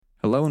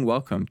Hello and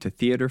welcome to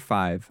Theater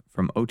 5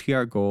 from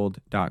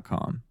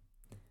OTRGold.com.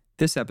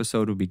 This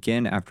episode will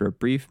begin after a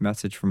brief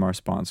message from our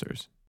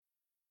sponsors.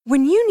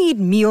 When you need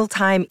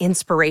mealtime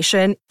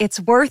inspiration,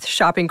 it's worth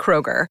shopping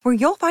Kroger, where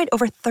you'll find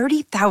over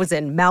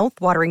 30,000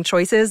 mouth-watering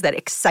choices that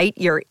excite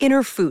your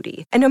inner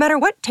foodie. And no matter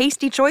what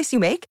tasty choice you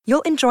make,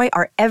 you'll enjoy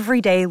our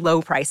everyday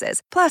low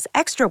prices, plus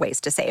extra ways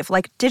to save,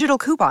 like digital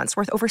coupons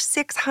worth over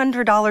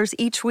 $600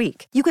 each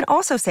week. You can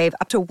also save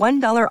up to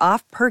 $1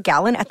 off per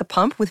gallon at the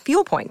pump with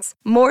fuel points.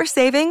 More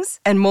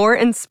savings and more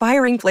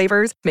inspiring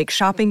flavors make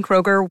shopping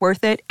Kroger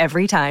worth it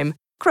every time.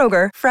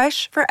 Kroger,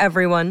 fresh for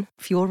everyone.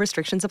 Fuel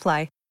restrictions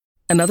apply.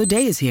 Another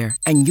day is here,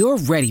 and you're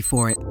ready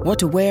for it. What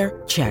to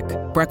wear? Check.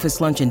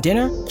 Breakfast, lunch, and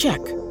dinner? Check.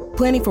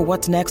 Planning for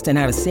what's next and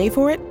how to save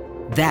for it?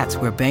 That's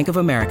where Bank of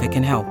America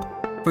can help.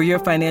 For your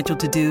financial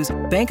to-dos,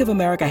 Bank of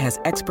America has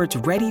experts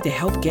ready to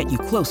help get you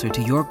closer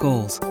to your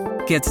goals.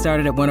 Get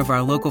started at one of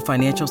our local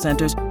financial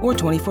centers or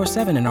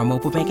 24/7 in our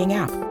mobile banking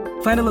app.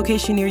 Find a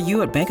location near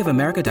you at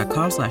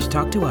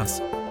bankofamerica.com/talktous.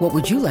 What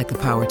would you like the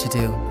power to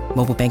do?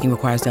 Mobile banking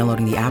requires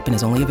downloading the app and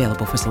is only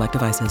available for select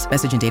devices.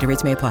 Message and data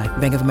rates may apply.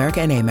 Bank of America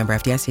N.A., member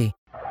FDIC.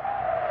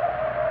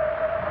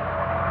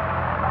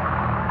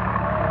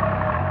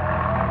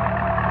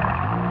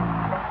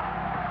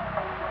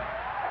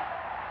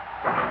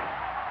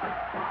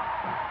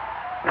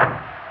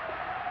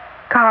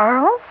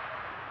 Carl?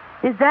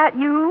 Is that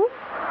you?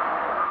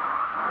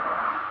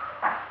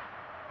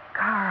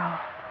 Carl,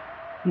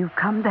 you've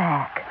come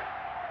back.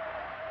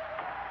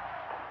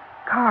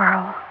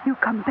 Carl, you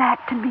come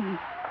back to me.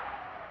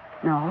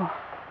 No,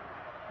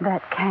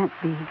 that can't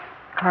be.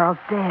 Carl's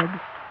dead.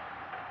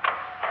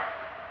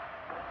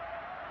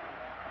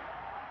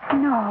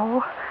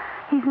 No,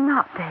 he's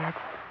not dead.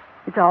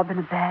 It's all been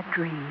a bad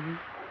dream.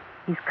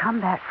 He's come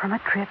back from a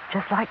trip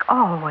just like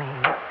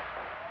always.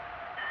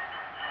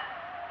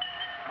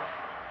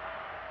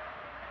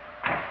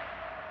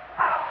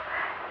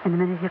 And the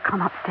minute he'll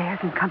come upstairs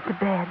and come to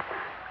bed,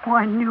 oh,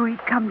 I knew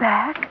he'd come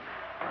back.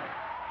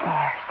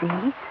 There,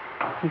 see?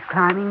 He's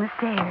climbing the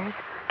stairs.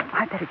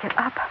 I better get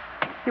up.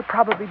 He'll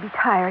probably be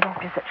tired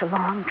after such a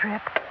long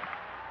trip.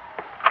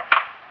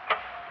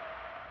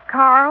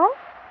 Carl?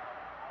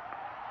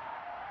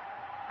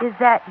 Is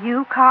that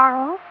you,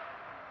 Carl?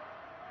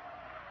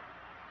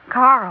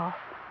 Carl,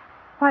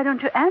 why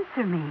don't you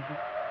answer me?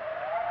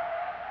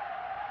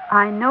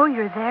 I know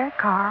you're there,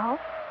 Carl.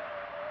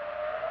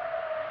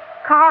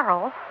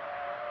 Carl,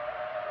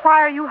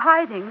 why are you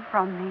hiding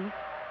from me?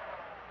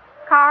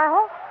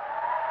 Carl?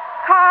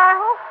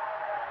 Carl?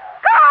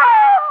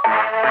 Carl!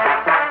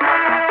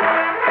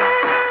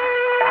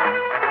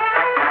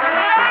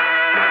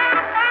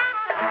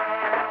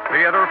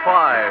 Theater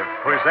 5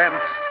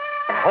 presents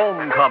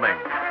Homecoming.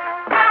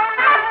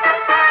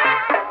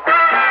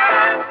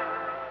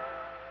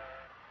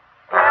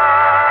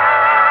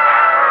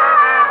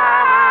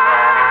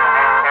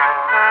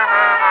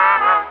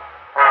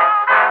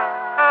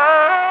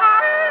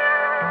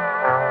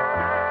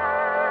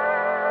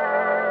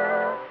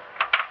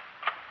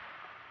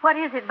 What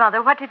is it,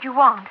 Mother? What did you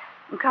want?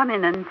 Come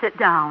in and sit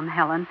down,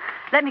 Helen.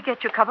 Let me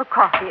get you a cup of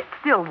coffee. It's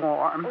still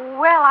warm.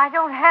 Well, I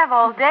don't have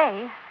all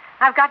day.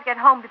 I've got to get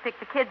home to pick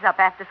the kids up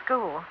after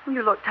school.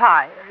 You look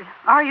tired.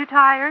 Are you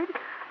tired?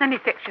 Let me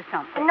fix you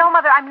something. No,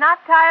 Mother, I'm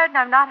not tired and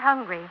I'm not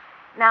hungry.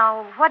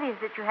 Now, what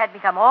is it you had me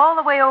come all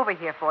the way over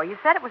here for? You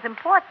said it was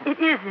important. It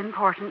is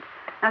important.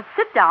 Now,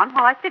 sit down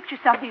while I fix you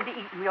something to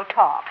eat and we'll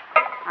talk.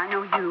 I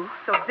know you,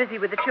 so busy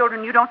with the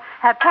children, you don't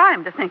have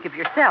time to think of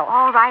yourself.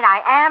 All right,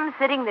 I am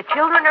sitting. The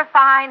children are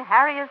fine.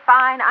 Harry is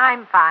fine.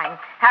 I'm fine.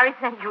 Harry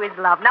sent you his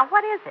love. Now,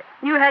 what is it?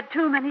 You had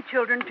too many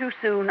children too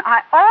soon.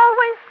 I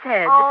always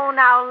said... Oh,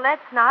 now,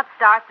 let's not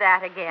start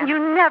that again. You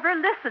never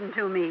listened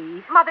to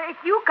me. Mother,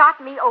 if you got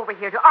me over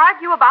here to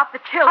argue about the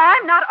children...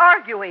 I'm not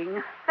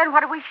arguing. Then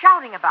what are we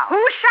shouting about?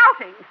 Who's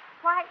shouting?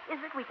 Why is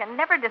it we can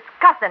never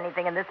discuss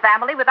anything in this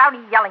family without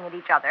yelling at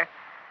each other?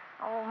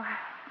 Oh...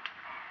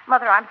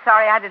 Mother, I'm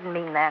sorry. I didn't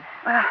mean that.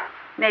 Well,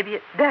 maybe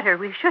it's better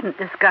we shouldn't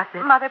discuss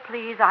it. Mother,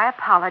 please, I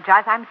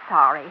apologize. I'm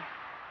sorry.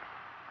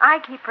 I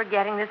keep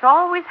forgetting this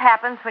always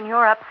happens when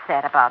you're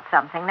upset about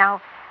something.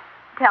 Now,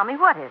 tell me,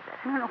 what is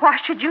it? Why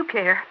should you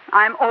care?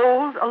 I'm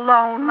old,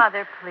 alone.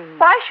 Mother, please.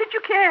 Why should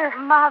you care?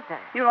 Mother.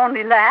 You'll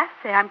only laugh,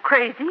 say I'm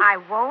crazy. I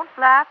won't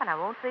laugh, and I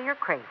won't say you're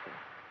crazy.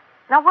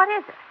 Now, what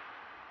is it?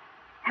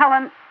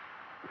 Helen,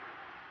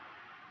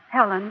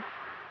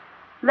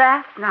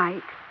 last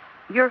night...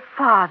 your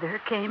father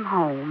came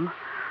home.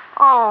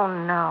 Oh,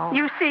 no.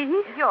 You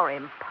see? You're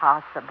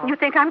impossible. You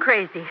think I'm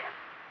crazy.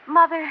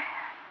 Mother,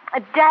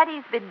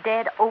 Daddy's been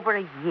dead over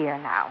a year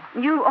now.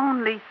 You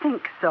only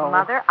think so.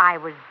 Mother, I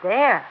was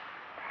there.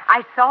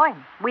 I saw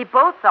him. We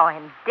both saw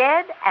him,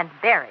 dead and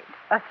buried.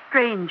 A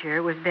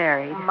stranger was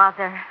buried.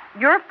 Mother.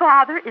 Your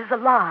father is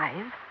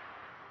alive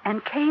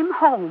and came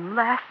home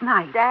last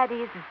night.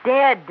 Daddy's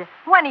dead.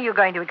 When are you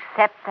going to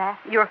accept that?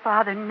 Your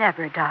father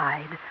never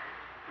died.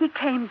 He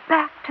came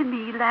back to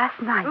me last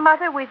night.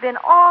 Mother, we've been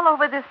all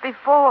over this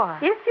before.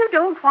 If you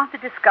don't want to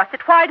discuss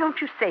it, why don't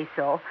you say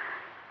so?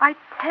 I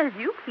tell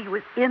you, he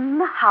was in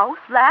the house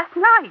last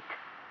night.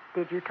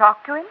 Did you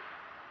talk to him?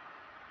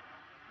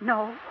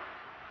 No.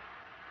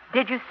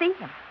 Did you see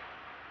him?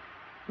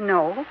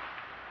 No.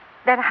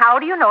 Then how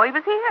do you know he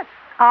was here?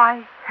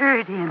 I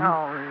heard him.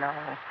 Oh, no.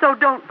 So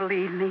don't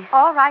believe me.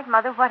 All right,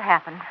 Mother, what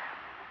happened?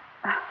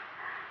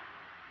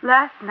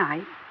 Last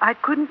night, I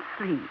couldn't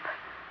sleep.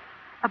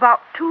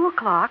 About 2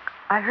 o'clock,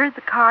 I heard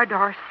the car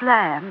door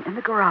slam in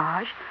the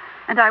garage,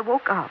 and I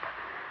woke up.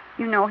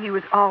 You know, he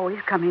was always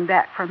coming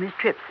back from his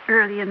trips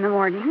early in the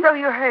morning. So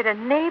you heard a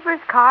neighbor's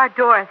car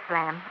door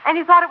slam, and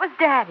you thought it was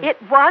Daddy. It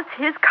was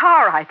his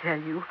car, I tell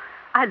you.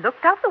 I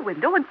looked out the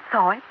window and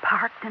saw it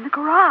parked in the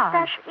garage.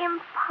 That's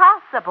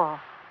impossible.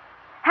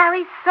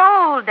 Harry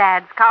sold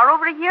Dad's car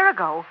over a year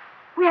ago.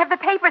 We have the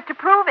papers to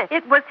prove it.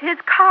 It was his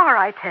car,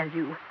 I tell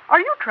you. Are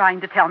you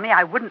trying to tell me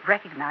I wouldn't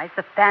recognize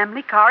the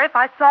family car if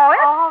I saw it?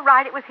 All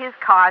right, it was his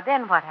car.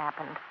 Then what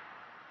happened?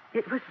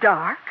 It was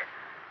dark,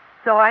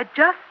 so I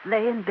just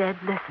lay in bed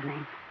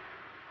listening.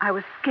 I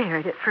was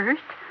scared at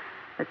first,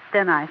 but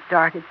then I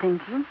started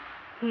thinking,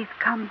 he's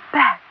come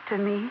back to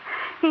me.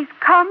 He's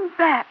come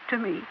back to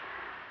me.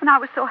 And I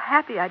was so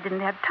happy I didn't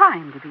have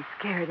time to be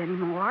scared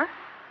anymore.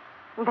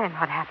 Then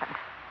what happened?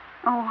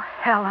 Oh,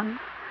 Helen,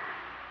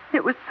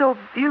 it was so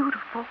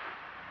beautiful.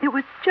 It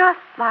was just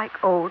like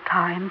old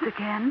times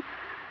again.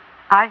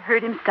 I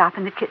heard him stop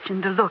in the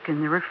kitchen to look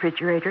in the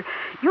refrigerator.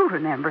 You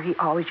remember he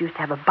always used to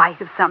have a bite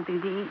of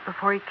something to eat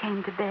before he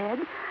came to bed,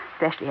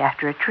 especially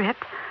after a trip.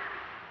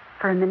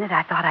 For a minute,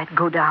 I thought I'd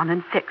go down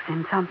and fix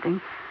him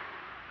something.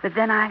 But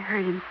then I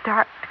heard him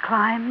start to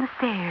climb the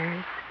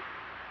stairs.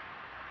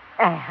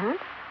 And?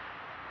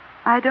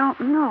 I don't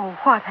know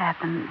what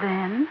happened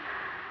then.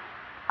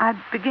 I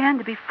began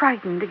to be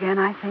frightened again,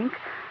 I think.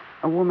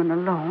 A woman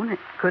alone, it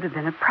could have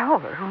been a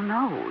prowler, who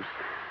knows.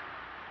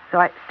 So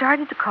I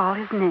started to call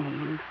his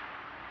name.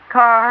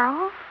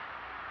 Carl?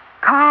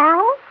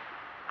 Carl?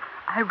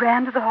 I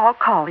ran to the hall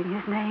calling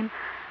his name.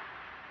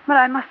 But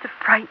I must have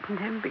frightened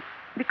him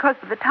because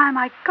by the time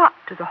I got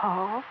to the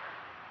hall,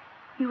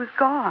 he was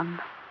gone.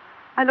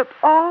 I looked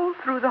all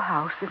through the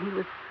house and he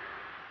was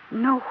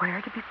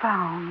nowhere to be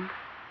found.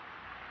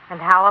 And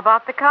how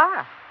about the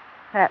car?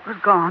 That was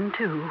gone,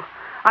 too.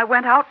 I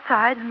went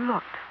outside and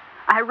looked.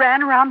 I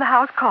ran around the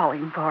house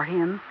calling for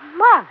him.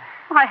 Mother!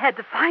 I had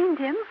to find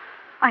him.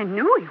 I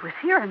knew he was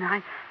here, and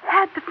I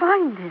had to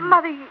find him.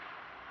 Mother,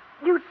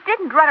 you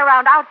didn't run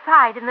around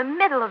outside in the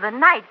middle of the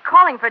night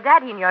calling for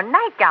Daddy in your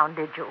nightgown,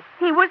 did you?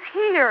 He was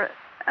here,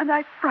 and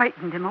I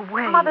frightened him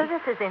away. Mother,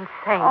 this is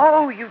insane.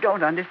 Oh, you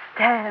don't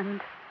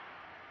understand.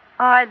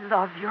 I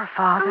love your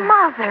father.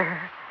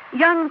 Mother!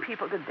 Young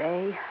people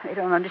today, they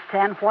don't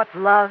understand what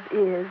love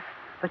is.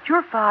 But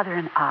your father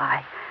and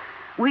I,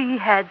 we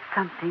had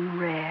something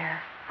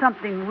rare,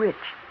 something rich,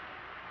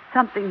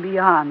 something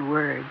beyond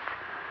words.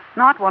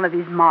 Not one of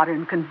these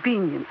modern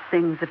convenience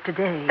things of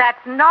today.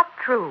 That's not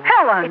true.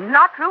 Helen! It's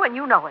not true, and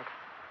you know it.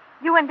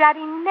 You and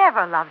Daddy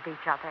never loved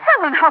each other.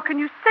 Helen, how can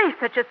you say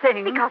such a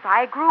thing? Because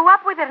I grew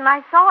up with it and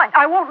I saw it.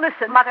 I won't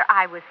listen. Mother,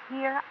 I was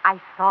here.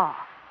 I saw.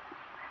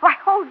 Why,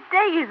 whole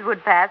days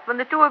would pass when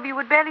the two of you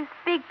would barely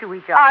speak to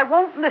each other. I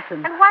won't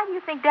listen. And why do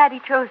you think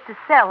Daddy chose to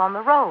sell on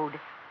the road?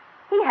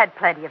 He had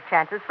plenty of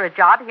chances for a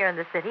job here in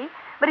the city,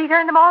 but he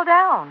turned them all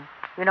down.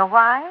 You know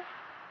why?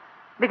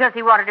 Because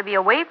he wanted to be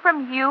away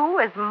from you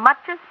as much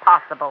as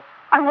possible.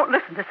 I won't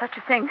listen to such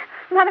a thing.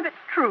 None of it's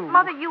true.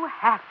 Mother, you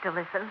have to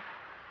listen.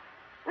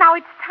 Now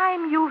it's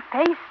time you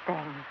face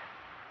things.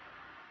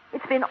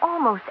 It's been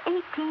almost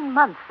 18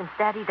 months since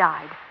Daddy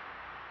died.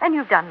 And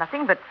you've done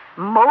nothing but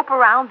mope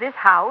around this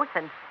house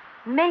and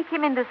make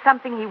him into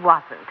something he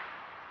wasn't.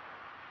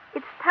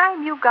 It's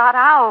time you got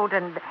out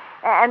and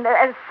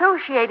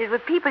associated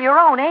with people your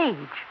own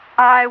age.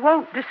 I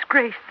won't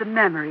disgrace the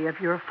memory of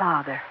your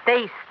father.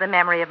 Face the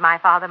memory of my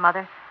father,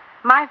 Mother.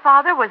 My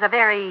father was a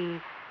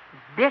very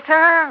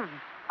bitter,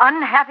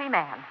 unhappy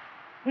man.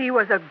 He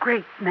was a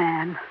great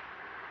man.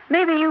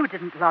 Maybe you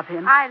didn't love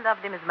him. I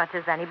loved him as much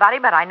as anybody,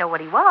 but I know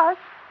what he was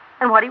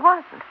and what he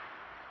wasn't.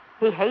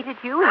 He hated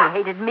you, he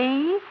hated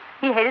me,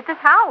 he hated this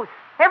house,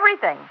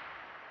 everything.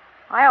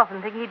 I often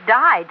think he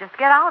died just to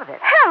get out of it.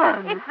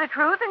 Helen! It's the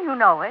truth, and you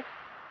know it.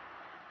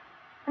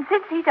 And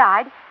since he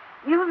died,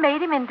 you've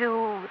made him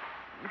into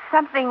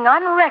something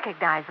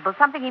unrecognizable,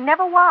 something he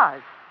never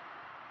was.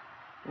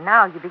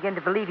 Now you begin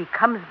to believe he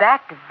comes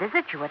back to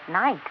visit you at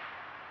night.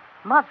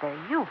 Mother,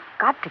 you've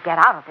got to get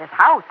out of this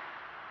house.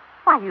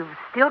 Why, you've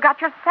still got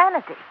your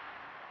sanity.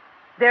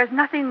 There's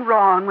nothing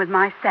wrong with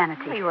my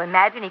sanity. You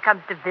imagine he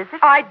comes to visit you?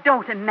 I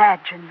don't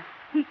imagine.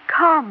 He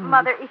comes.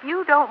 Mother, if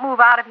you don't move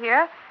out of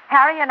here,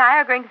 Harry and I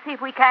are going to see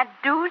if we can't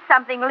do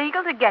something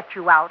legal to get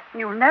you out.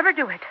 You'll never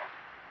do it.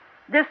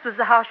 This was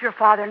the house your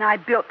father and I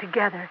built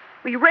together.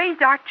 We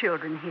raised our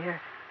children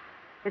here.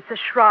 It's a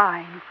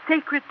shrine,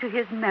 sacred to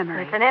his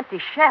memory. It's an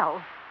empty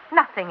shell.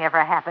 Nothing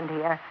ever happened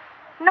here.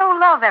 No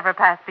love ever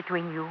passed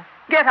between you.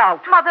 Get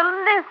out. Mother,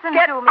 listen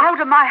Get to me.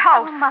 out of my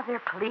house. Oh,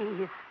 Mother,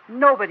 please.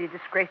 Nobody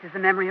disgraces the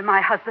memory of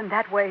my husband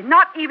that way.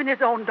 Not even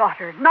his own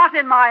daughter. Not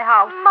in my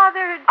house.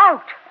 Mother.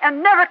 Out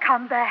and never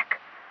come back.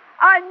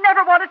 I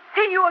never want to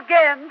see you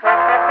again.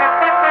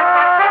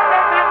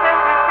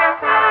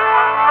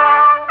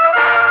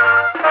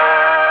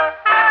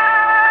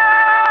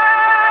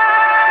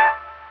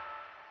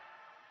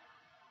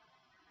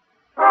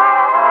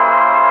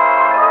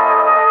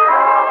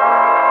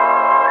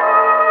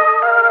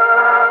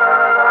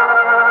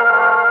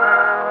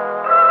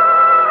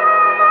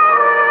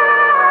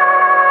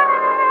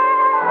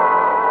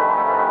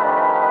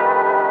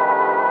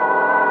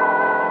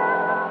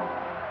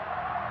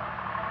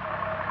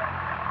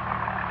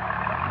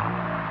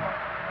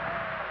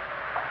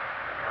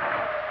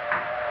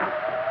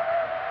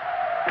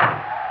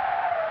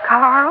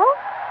 Carl?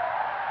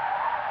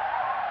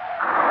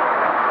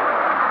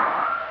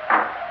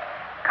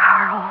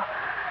 Carl,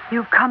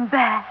 you've come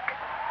back.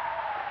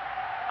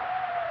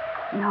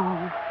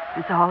 No,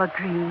 it's all a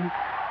dream.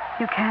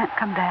 You can't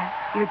come back.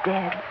 You're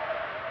dead.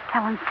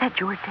 Helen said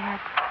you were dead.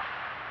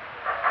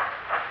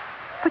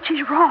 But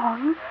she's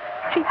wrong.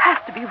 She has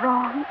to be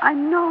wrong. I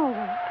know.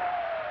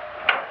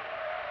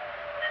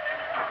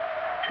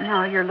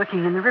 Now you're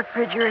looking in the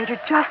refrigerator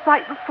just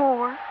like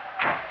before.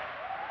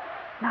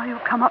 Now you'll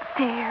come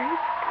upstairs.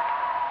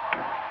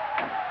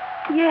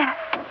 Yes,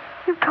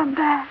 you've come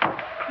back.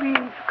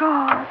 Please,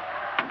 God,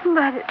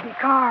 let it be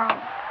Carl.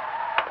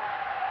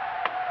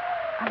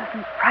 I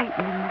mustn't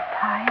frighten him this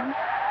time.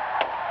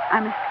 I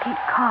must keep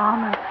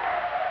calm and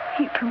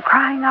keep from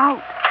crying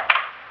out.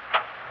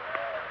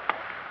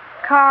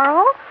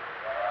 Carl?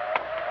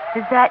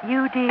 Is that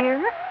you, dear?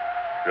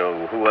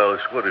 So who else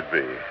would it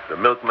be? The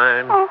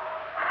milkman? Oh,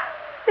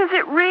 is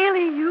it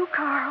really you,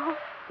 Carl?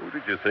 Who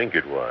did you think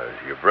it was?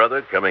 Your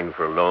brother coming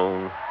for a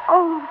loan?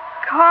 Oh,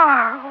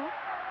 Carl,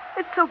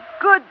 it's so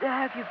good to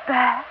have you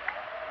back.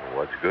 Well,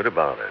 what's good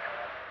about it?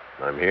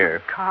 I'm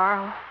here.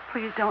 Carl,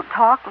 please don't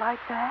talk like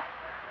that.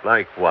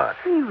 Like what?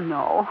 You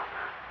know,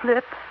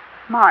 flip,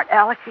 smart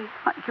alecky,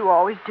 like you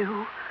always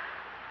do.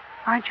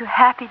 Aren't you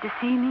happy to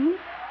see me?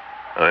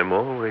 I'm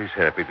always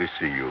happy to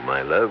see you,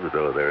 my love,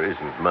 though there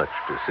isn't much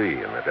to see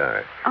in the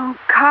dark. Oh,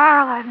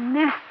 Carl, I've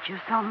missed you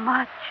so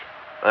much.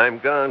 I'm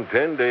gone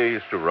 10 days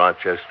to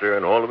Rochester,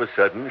 and all of a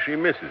sudden she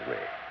misses me.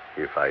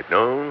 If I'd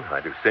known,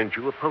 I'd have sent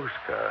you a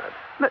postcard.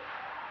 But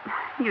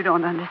you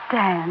don't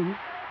understand.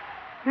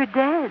 You're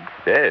dead.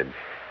 Dead?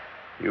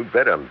 You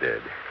bet I'm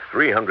dead.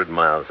 300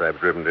 miles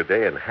I've driven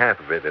today, and half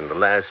of it in the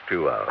last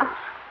 2 hours.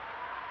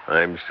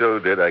 I'm so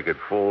dead I could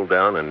fall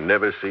down and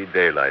never see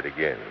daylight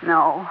again.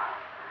 No,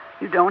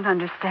 you don't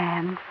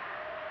understand.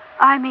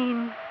 I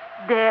mean,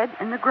 dead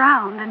in the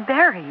ground and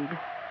buried.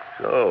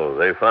 So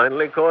they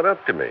finally caught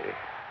up to me.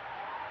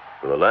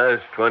 For the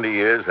last 20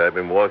 years, I've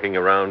been walking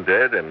around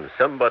dead, and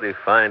somebody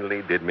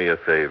finally did me a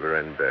favor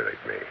and buried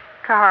me.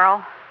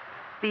 Carl,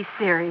 be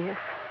serious.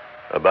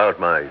 About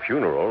my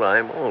funeral,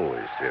 I'm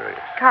always serious.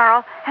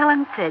 Carl,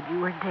 Helen said you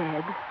were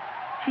dead.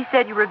 She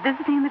said you were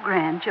visiting the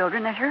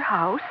grandchildren at her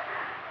house.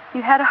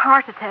 You had a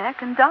heart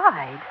attack and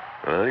died.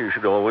 Well, you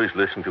should always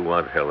listen to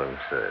what Helen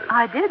says.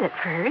 I did at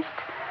first.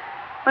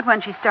 But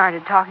when she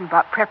started talking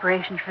about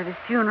preparations for the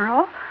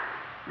funeral,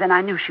 then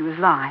I knew she was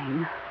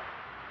lying.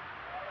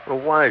 Well,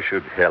 why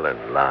should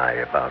Helen lie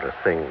about a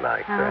thing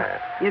like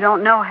that? You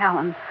don't know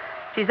Helen.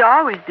 She's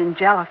always been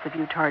jealous of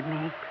you toward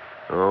me.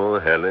 Oh,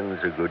 Helen's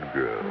a good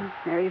girl.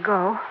 There you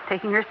go,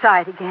 taking her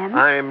side again.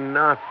 I'm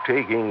not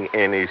taking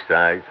any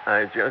sides.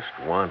 I just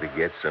want to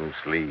get some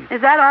sleep.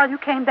 Is that all you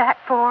came back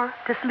for,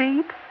 to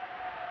sleep?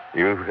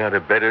 You've got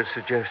a better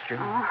suggestion?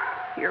 Oh,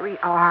 here we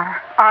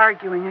are,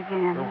 arguing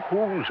again. Well,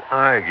 who's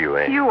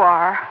arguing? You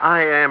are.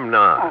 I am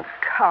not.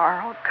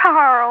 Oh,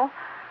 Carl,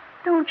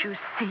 don't you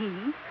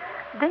see?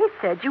 They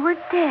said you were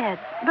dead,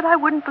 but I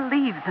wouldn't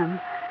believe them.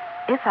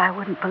 If I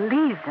wouldn't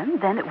believe them,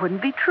 then it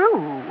wouldn't be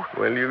true.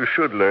 Well, you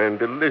should learn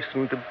to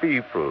listen to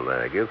people,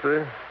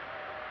 Agatha.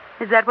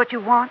 Is that what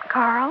you want,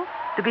 Carl?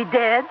 To be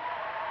dead?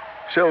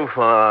 So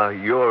far,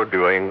 you're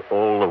doing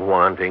all the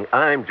wanting.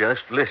 I'm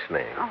just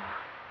listening. Oh,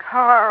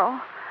 Carl,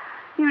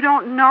 you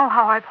don't know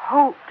how I've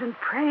hoped and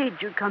prayed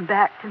you'd come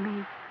back to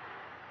me.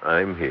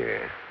 I'm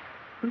here.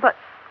 But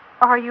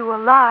are you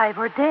alive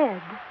or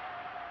dead?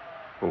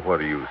 Well, what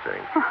do you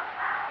think?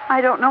 I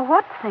don't know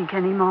what to think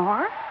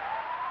anymore.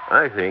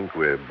 I think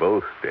we're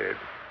both dead.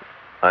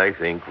 I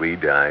think we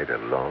died a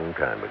long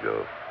time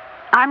ago.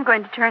 I'm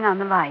going to turn on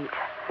the light.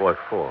 What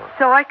for?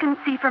 So I can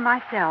see for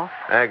myself.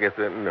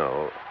 Agatha,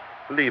 no.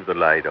 Leave the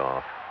light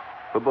off.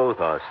 For both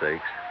our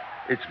sakes.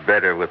 It's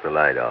better with the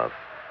light off.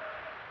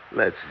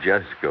 Let's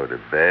just go to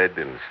bed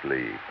and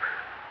sleep.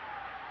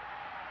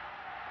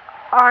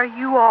 Are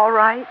you all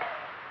right?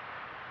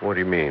 What do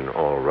you mean,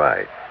 all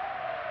right?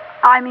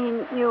 I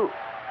mean, you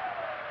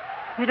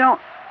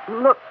don't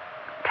look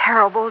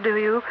terrible, do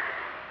you?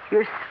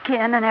 Your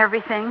skin and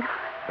everything.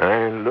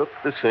 I look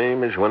the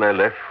same as when I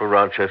left for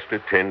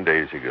Rochester 10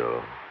 days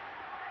ago.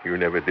 You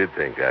never did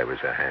think I was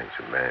a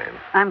handsome man.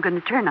 I'm going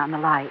to turn on the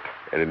light.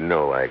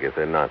 No,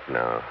 Agatha, not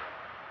now.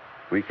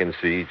 We can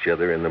see each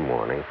other in the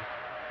morning.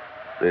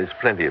 There's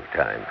plenty of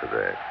time for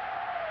that.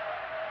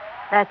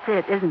 That's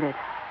it, isn't it?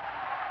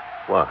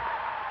 What?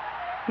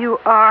 You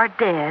are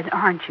dead,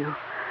 aren't you?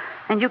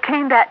 And you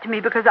came back to me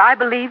because I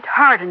believed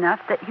hard enough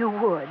that you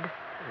would.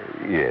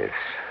 Yes.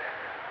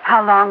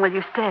 How long will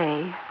you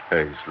stay?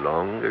 As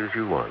long as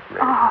you want me.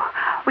 Oh,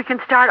 we can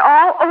start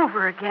all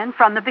over again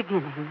from the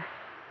beginning.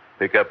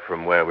 Pick up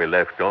from where we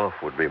left off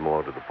would be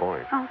more to the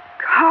point. Oh,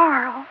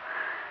 Carl.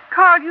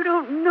 Carl, you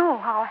don't know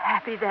how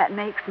happy that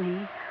makes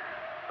me.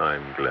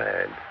 I'm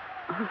glad.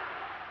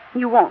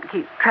 You won't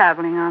keep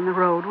traveling on the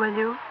road, will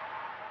you?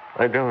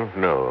 I don't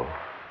know.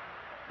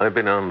 I've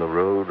been on the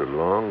road a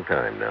long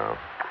time now.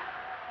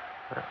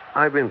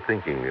 I've been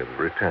thinking of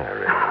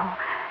retiring. Oh,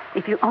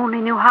 if you only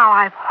knew how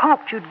I've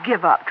hoped you'd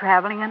give up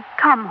traveling and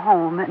come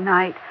home at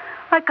night,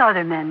 like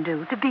other men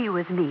do, to be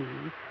with me.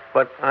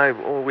 But I've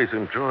always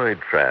enjoyed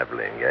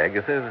traveling,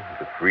 Agatha.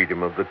 The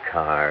freedom of the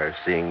car,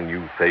 seeing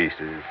new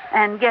faces.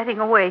 And getting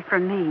away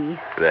from me.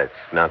 That's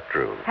not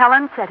true.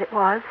 Helen said it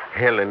was.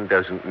 Helen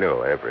doesn't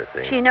know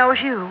everything. She knows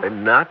you.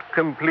 Not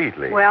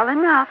completely. Well,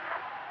 enough.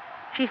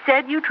 She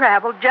said you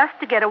traveled just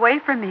to get away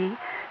from me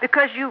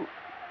because you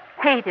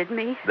hated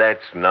me.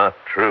 That's not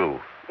true.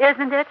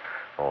 Isn't it?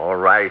 All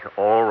right.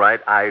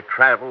 I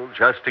traveled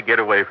just to get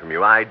away from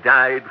you. I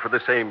died for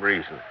the same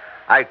reason.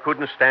 I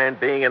couldn't stand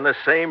being in the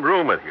same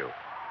room with you.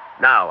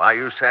 Now, are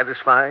you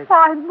satisfied?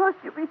 Why must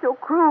you be so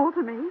cruel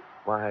to me?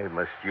 Why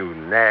must you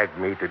nag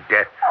me to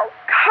death?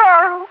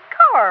 Oh,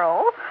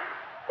 Carl.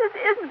 This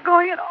isn't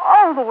going at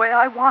all the way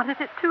I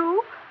wanted it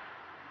to.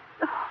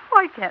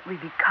 Why can't we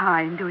be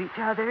kind to each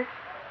other?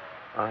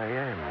 I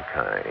am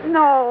kind.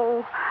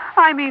 No,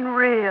 I mean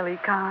really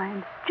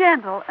kind.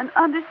 Gentle and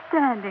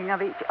understanding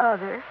of each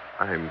other.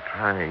 I'm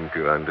trying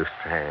to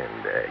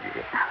understand,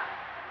 Aggie.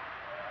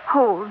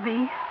 Hold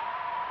me.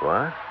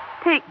 What?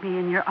 Take me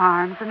in your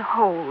arms and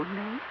hold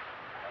me.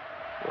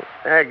 Well,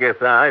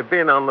 Agatha, I've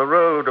been on the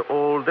road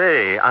all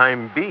day.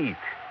 I'm beat.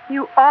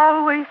 You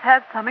always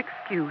have some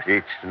excuse.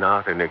 It's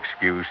not an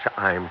excuse.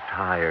 I'm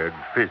tired,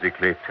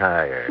 physically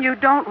tired. You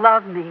don't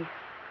love me.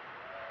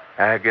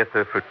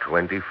 Agatha, for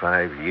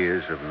 25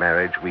 years of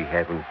marriage, we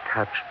haven't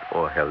touched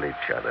or held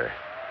each other.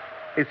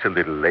 It's a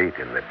little late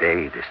in the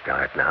day to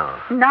start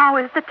now. Now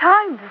is the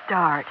time to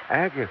start.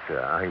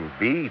 Agatha, I'm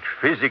beat,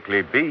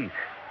 physically beat.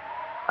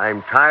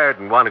 I'm tired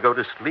and want to go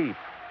to sleep.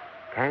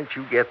 Can't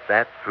you get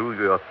that through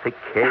your thick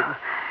head?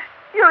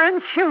 You're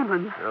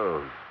inhuman.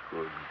 Oh,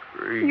 good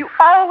grief. You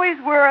always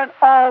were and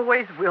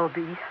always will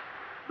be.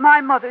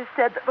 My mother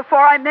said that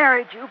before I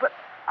married you, but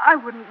I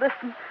wouldn't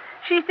listen.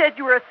 She said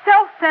you were a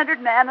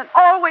self-centered man and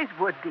always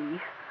would be.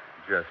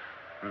 Just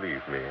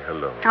leave me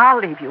alone. I'll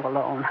leave you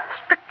alone.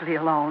 Strictly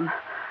alone.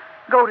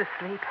 Go to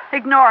sleep.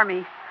 Ignore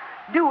me.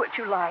 Do what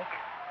you like.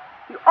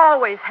 You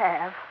always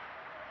have.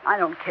 I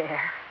don't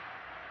care.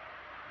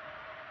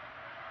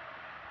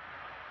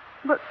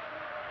 But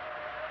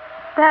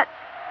that's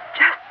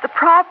just the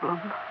problem.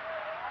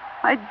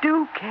 I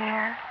do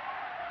care.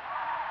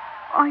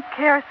 I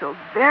care so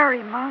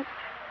very much.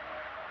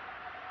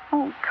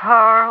 Oh,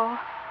 Carl,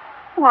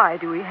 why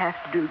do we have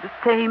to do the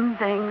same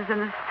things in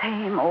the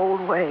same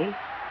old way?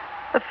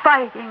 The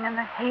fighting and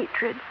the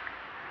hatred.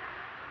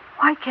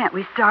 Why can't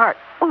we start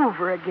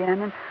over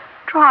again and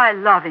try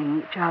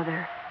loving each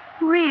other?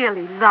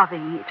 Really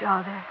loving each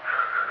other?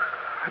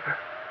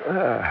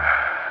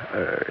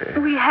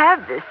 We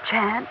have this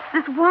chance,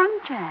 this one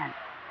chance.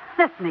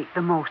 Let's make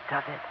the most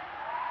of it.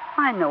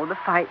 I know the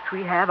fights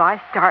we have,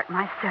 I start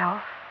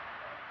myself.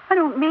 I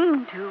don't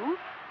mean to.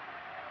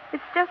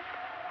 It's just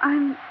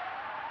I'm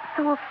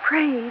so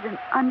afraid and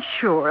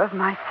unsure of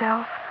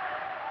myself.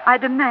 I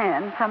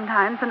demand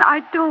sometimes, and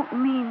I don't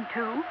mean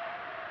to.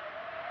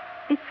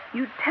 If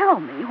you tell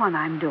me when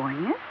I'm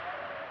doing it,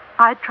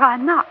 I'd try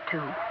not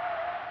to.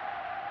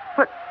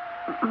 But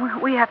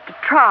we have to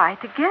try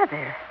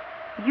together.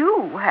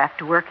 You have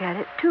to work at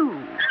it,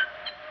 too.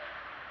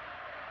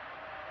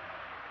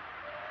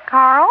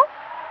 Carl?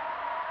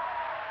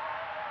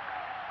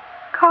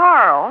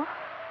 Carl,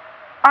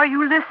 are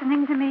you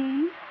listening to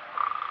me?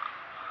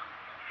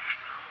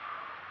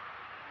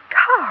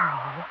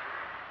 Carl,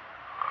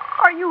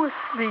 are you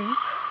asleep?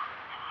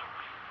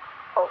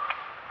 Oh,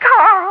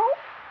 Carl,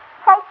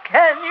 how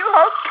can you?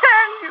 How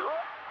can you?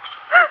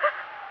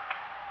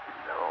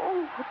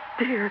 No,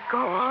 dear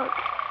God,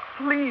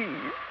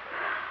 please.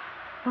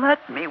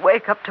 Let me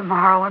wake up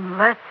tomorrow and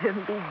let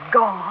him be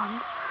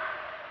gone.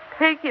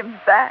 Take him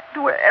back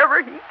to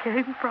wherever he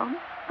came from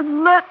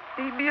and let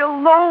me be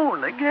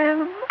alone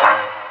again.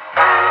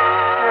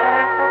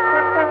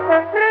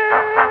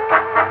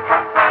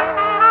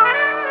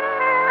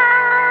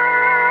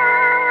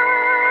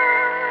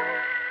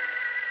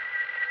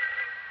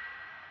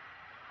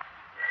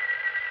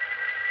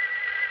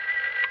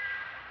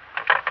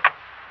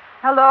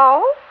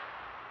 Hello?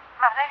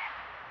 Mother,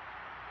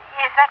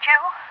 is that you?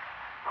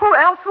 Who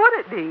else would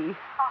it be?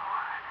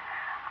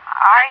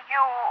 Are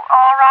you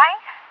all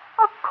right?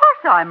 Of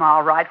course I'm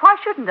all right. Why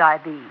shouldn't I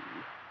be?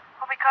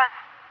 Well, because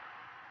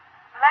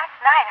last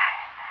night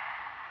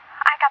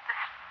I got the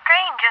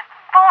strangest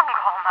phone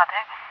call,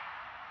 Mother.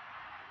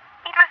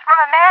 It was from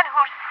a man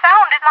who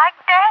sounded like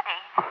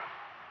Daddy.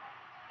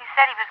 He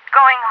said he was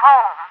going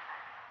home.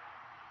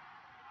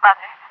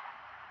 Mother,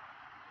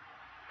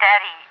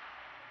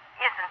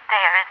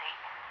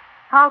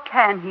 How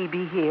can he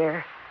be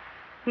here?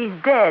 He's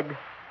dead.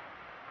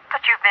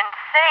 But you've been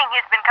saying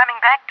he's been coming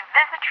back to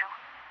visit you.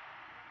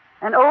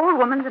 An old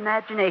woman's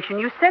imagination.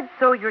 You said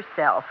so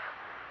yourself.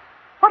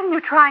 What are you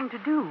trying to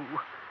do?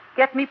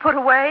 Get me put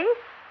away?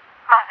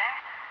 Mother,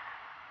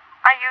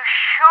 are you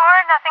sure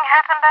nothing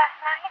happened last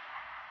night?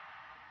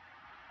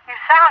 You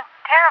sound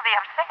terribly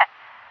upset.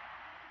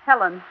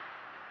 Helen,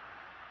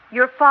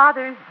 your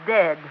father's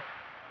dead.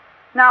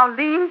 Now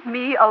leave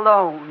me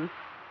alone.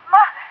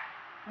 Mother.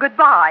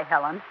 Goodbye,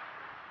 Helen.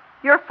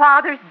 Your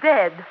father's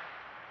dead.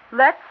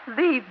 Let's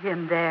leave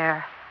him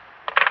there.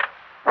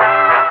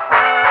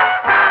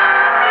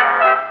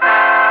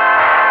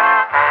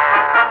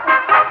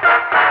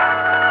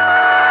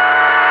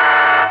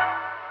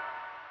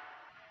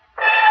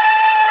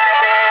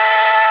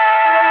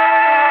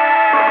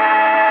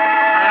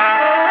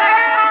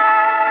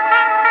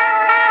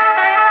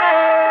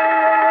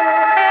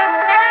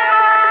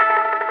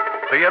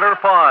 Theater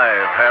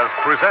 5 has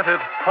presented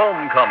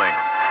Homecoming,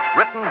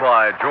 written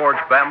by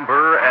George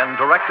Bamber and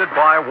directed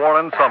by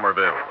Warren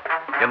Somerville.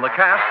 In the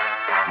cast,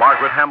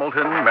 Margaret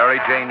Hamilton, Mary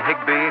Jane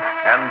Higby,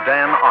 and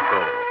Dan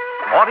Ocko.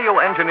 Audio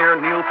engineer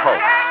Neil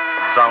Pulse.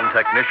 Sound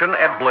technician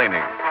Ed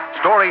Blaney.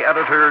 Story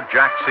editor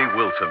Jack C.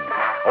 Wilson.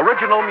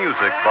 Original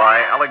music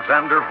by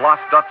Alexander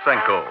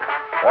Vlastotsenko.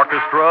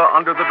 Orchestra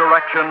under the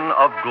direction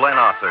of Glenn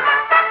Osser.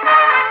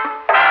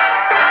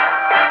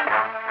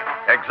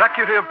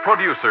 Executive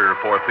producer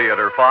for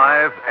Theater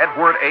 5,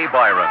 Edward A.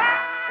 Byron.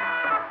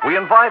 We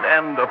invite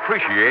and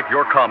appreciate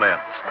your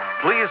comments.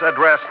 Please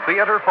address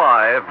Theater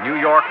 5, New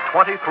York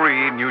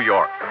 23, New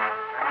York.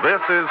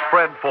 This is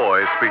Fred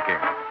Foy speaking.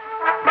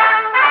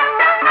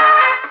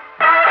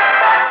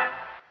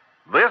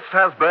 This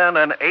has been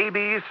an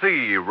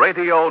ABC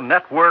Radio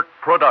Network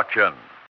production.